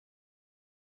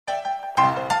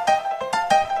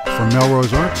From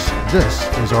Melrose Arts, this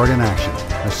is Art in Action,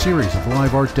 a series of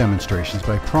live art demonstrations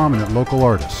by prominent local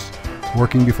artists.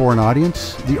 Working before an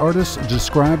audience, the artists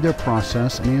describe their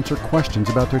process and answer questions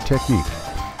about their technique.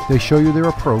 They show you their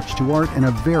approach to art in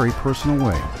a very personal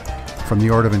way. From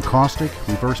the art of encaustic,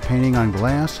 reverse painting on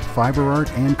glass, fiber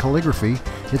art, and calligraphy,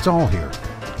 it's all here.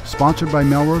 Sponsored by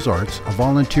Melrose Arts, a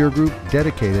volunteer group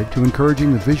dedicated to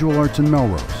encouraging the visual arts in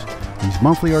Melrose. These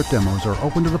monthly art demos are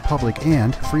open to the public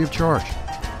and free of charge.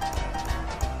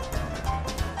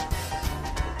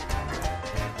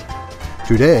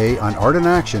 Today on Art in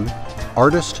Action,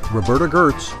 artist Roberta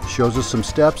Gertz shows us some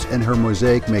steps in her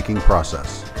mosaic making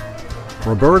process.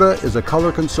 Roberta is a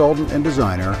color consultant and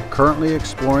designer currently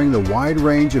exploring the wide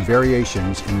range of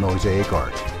variations in mosaic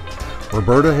art.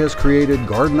 Roberta has created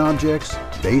garden objects,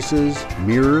 vases,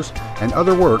 mirrors, and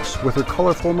other works with her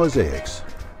colorful mosaics.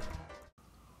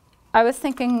 I was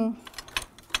thinking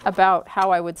about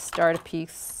how I would start a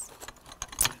piece,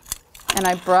 and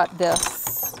I brought this.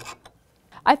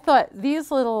 I thought these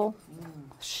little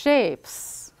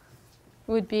shapes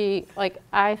would be like,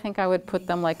 I think I would put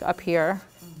them like up here,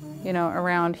 you know,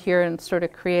 around here, and sort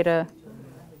of create a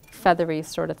feathery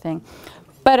sort of thing.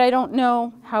 But I don't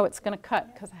know how it's going to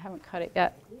cut because I haven't cut it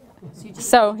yet.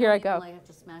 So here I go. Like have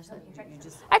to smash that. You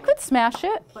just, I could smash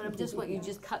it. but I'm just what you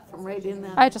just cut from right in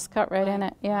that. I just cut right in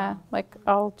it, yeah. Like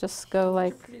I'll just go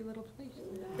like.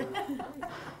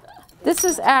 This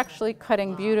is actually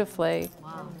cutting beautifully.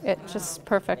 Wow. It's just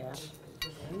perfect.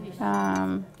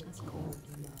 That's cool.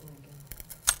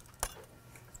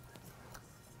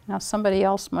 Now somebody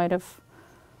else might have,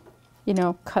 you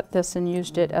know, cut this and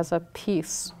used it as a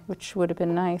piece, which would have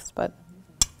been nice, but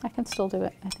I can still do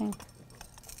it, I think.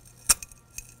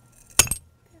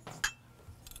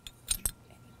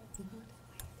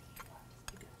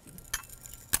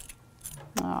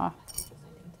 Aw,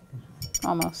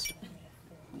 almost.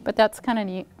 But that's kind of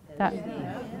neat. That,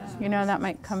 you know, that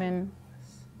might come in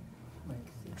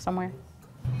somewhere.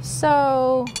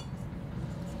 So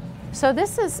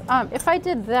this is, if I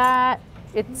did that,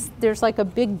 there's like a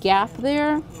big gap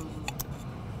there.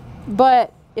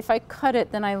 But if I cut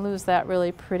it, then I lose that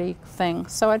really pretty thing.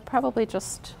 So I'd probably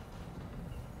just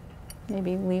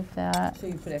maybe leave that. So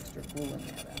you put extra glue in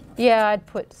there then? Yeah, I'd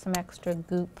put some extra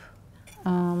goop.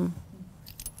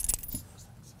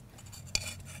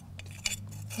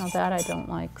 Now that I don't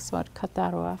like, so I'd cut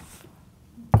that off.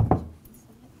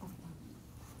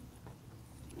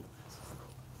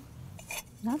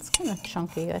 That's kind of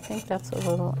chunky. I think that's a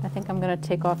little, I think I'm going to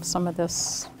take off some of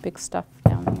this big stuff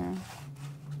down here.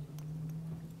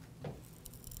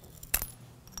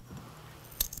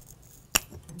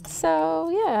 So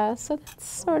yeah, so that's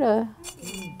sort of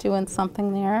doing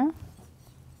something there.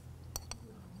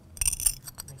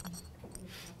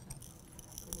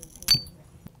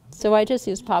 So I just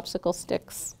use popsicle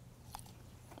sticks,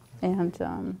 and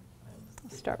I'll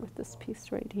start with this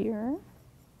piece right here.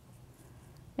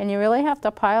 And you really have to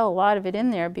pile a lot of it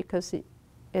in there because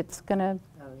it's got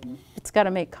to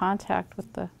make contact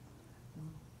with the.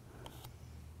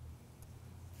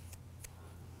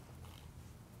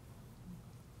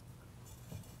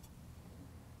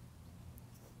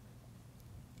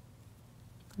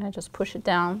 And I just push it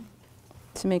down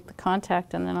to make the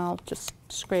contact, and then I'll just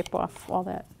scrape off all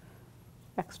that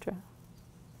extra.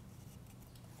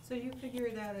 So you figure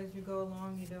it out as you go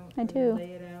along, you don't I do.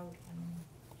 lay it out?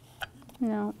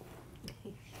 No.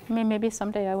 I mean, maybe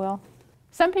someday I will.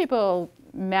 Some people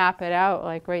map it out,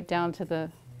 like right down to the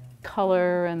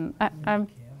color, and I'm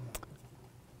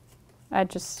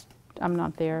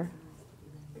not there.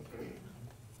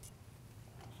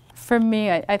 For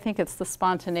me, I think it's the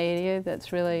spontaneity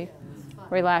that's really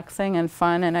relaxing and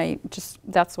fun, and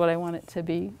that's what I want it to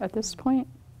be at this point.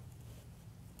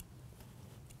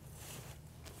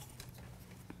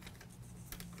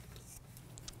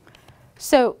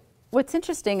 So what's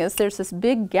interesting is there's this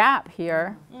big gap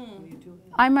here.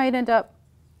 I might end up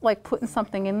like putting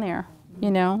something in there,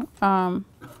 you know.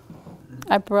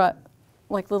 I brought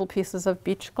like little pieces of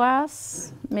beach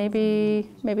glass.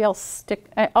 Maybe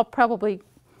I'll probably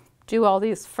do all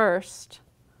these first,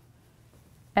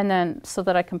 and then so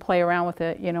that I can play around with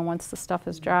it, you know, once the stuff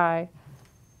is dry,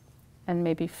 and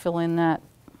maybe fill in that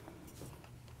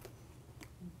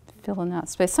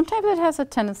space. Sometimes it has a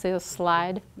tendency to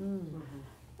slide.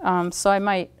 So I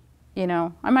might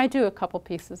do a couple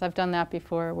pieces. I've done that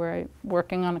before, where I'm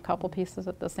working on a couple pieces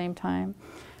at the same time,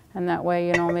 and that way,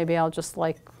 you know, maybe I'll just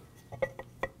like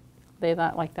lay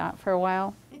that like that for a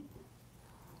while.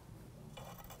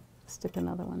 Stick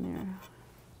another one there.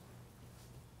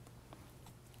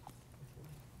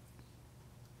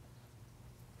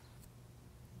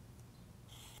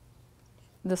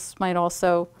 this might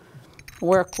also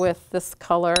work with this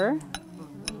color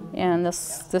and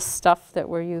this stuff that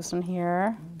we're using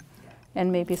here,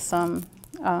 and maybe some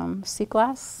sea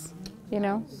glass, you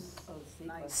know.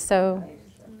 So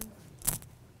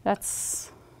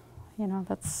that's, you know,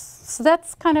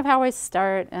 that's kind of how I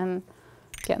start and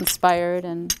get inspired.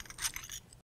 And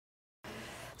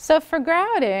so for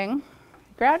grouting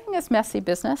is messy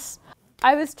business.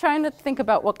 I was trying to think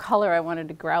about what color I wanted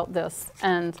to grout this,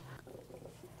 and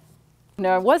you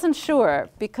know, I wasn't sure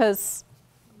because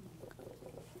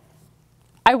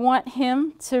I want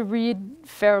him to read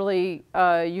fairly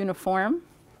uniform,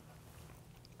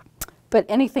 but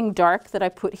anything dark that I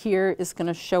put here is going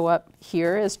to show up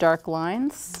here as dark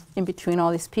lines in between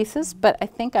all these pieces, but I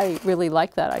think I really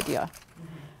like that idea.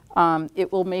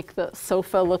 It will make the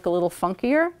sofa look a little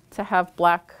funkier to have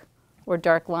black or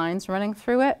dark lines running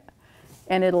through it,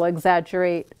 and it'll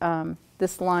exaggerate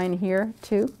this line here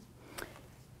too.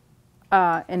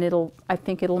 And I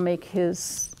think it'll make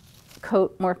his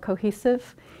coat more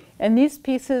cohesive. And these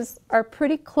pieces are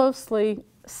pretty closely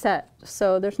set,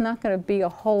 so there's not going to be a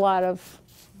whole lot of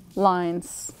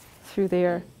lines through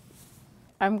there.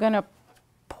 I'm going to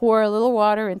pour a little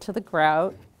water into the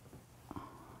grout.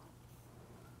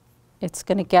 It's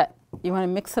going to get, you want to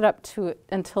mix it up to it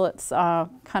until it's kind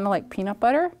of like peanut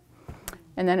butter,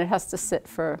 and then it has to sit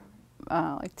for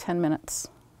like 10 minutes.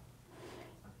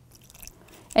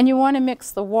 And you want to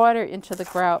mix the water into the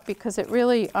grout because it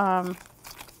really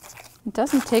it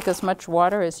doesn't take as much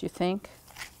water as you think.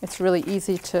 It's really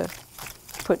easy to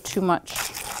put too much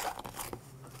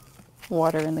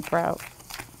water in the grout.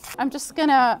 I'm just going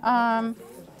to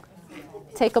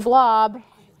take a blob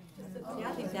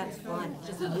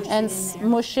and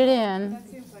smush it in.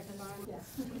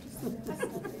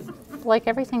 Like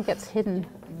everything gets hidden,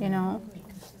 you know.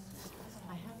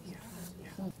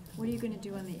 What are you going to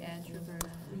do on the edge, Roberta?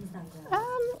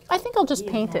 I think I'll just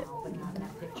paint it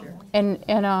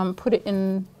and put it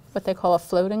in what they call a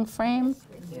floating frame.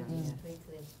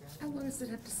 How long does it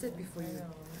have to sit before you?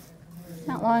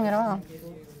 Not long at all.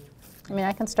 I mean,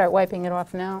 I can start wiping it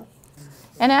off now.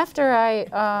 And after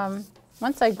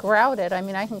once I grout it, I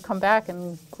mean, I can come back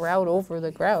and grout over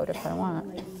the grout if I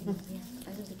want.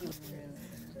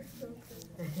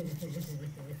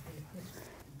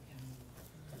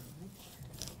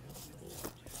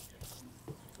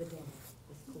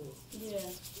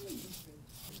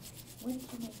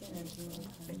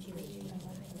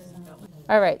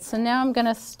 All right, so now I'm going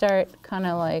to start kind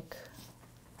of like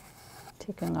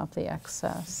taking off the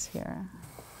excess here.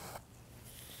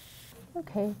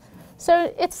 Okay,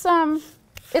 so it's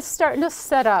starting to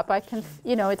set up. I can,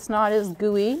 you know, it's not as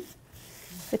gooey.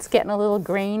 It's getting a little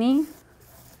grainy.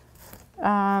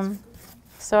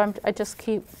 So I just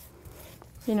keep,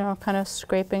 you know, kind of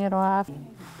scraping it off.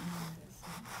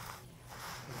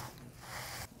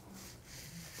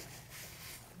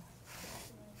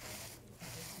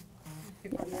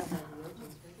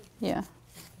 Yeah.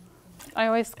 I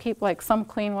always keep like some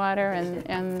clean water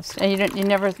and you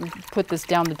never put this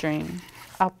down the drain.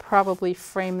 I'll probably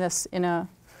frame this in a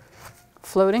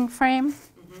floating frame.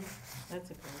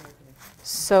 That's a good idea.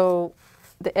 So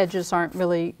the edges aren't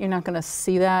really, you're not going to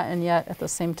see that, and yet at the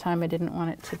same time I didn't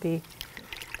want it to be,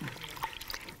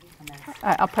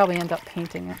 I'll probably end up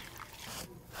painting it.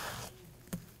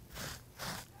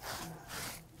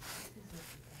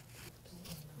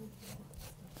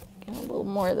 Get a little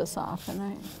more of this off,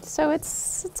 and so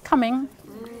it's coming.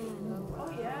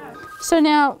 So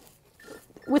now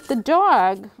with the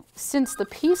dog, since the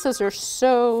pieces are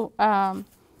so,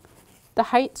 the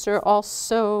heights are all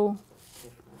so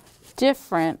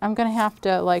different, I'm going to have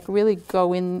to like really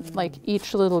go in like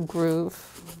each little groove.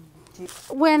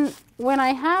 When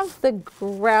I have the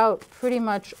grout pretty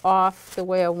much off the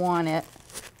way I want it,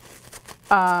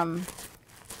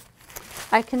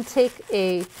 I can take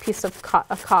a piece of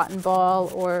a cotton ball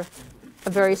or a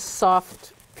very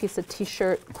soft piece of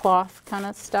t-shirt cloth kind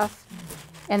of stuff,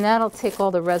 and that'll take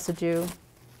all the residue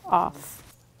off.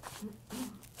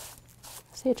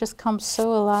 See, it just comes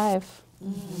so alive.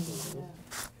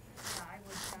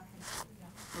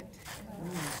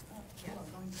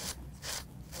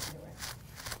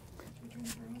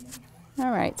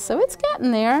 All right, so it's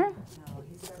getting there,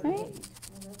 right?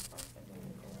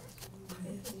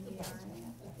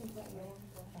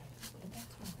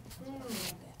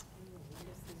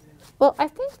 Well, I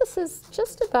think this is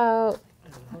just about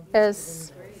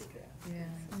as,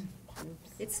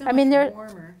 It's so I mean, much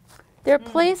warmer. there are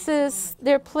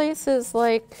places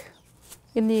like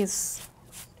in these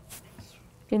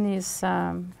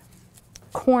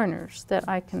corners that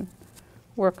I can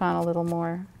work on a little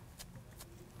more.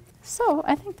 So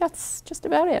I think that's just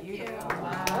about it. Yeah.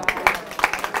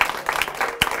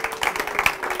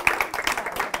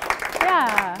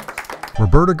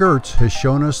 Roberta Gertz has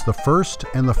shown us the first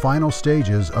and the final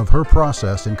stages of her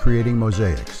process in creating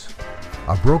mosaics.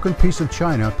 A broken piece of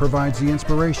china provides the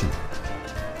inspiration.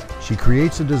 She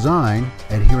creates a design,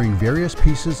 adhering various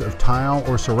pieces of tile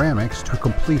or ceramics to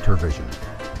complete her vision.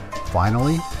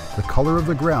 Finally, the color of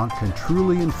the grout can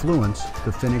truly influence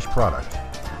the finished product.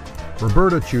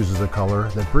 Roberta chooses a color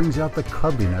that brings out the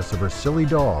cuddliness of her silly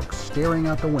dog staring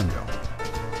out the window.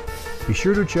 Be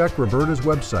sure to check Roberta's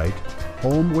website,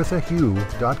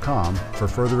 homewithahue.com, for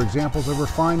further examples of her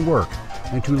fine work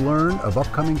and to learn of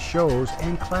upcoming shows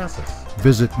and classes.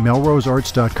 Visit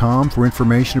melrosearts.com for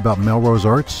information about Melrose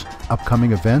Arts,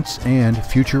 upcoming events, and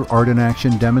future Art in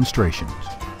Action demonstrations.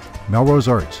 Melrose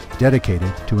Arts,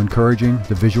 dedicated to encouraging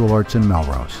the visual arts in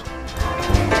Melrose.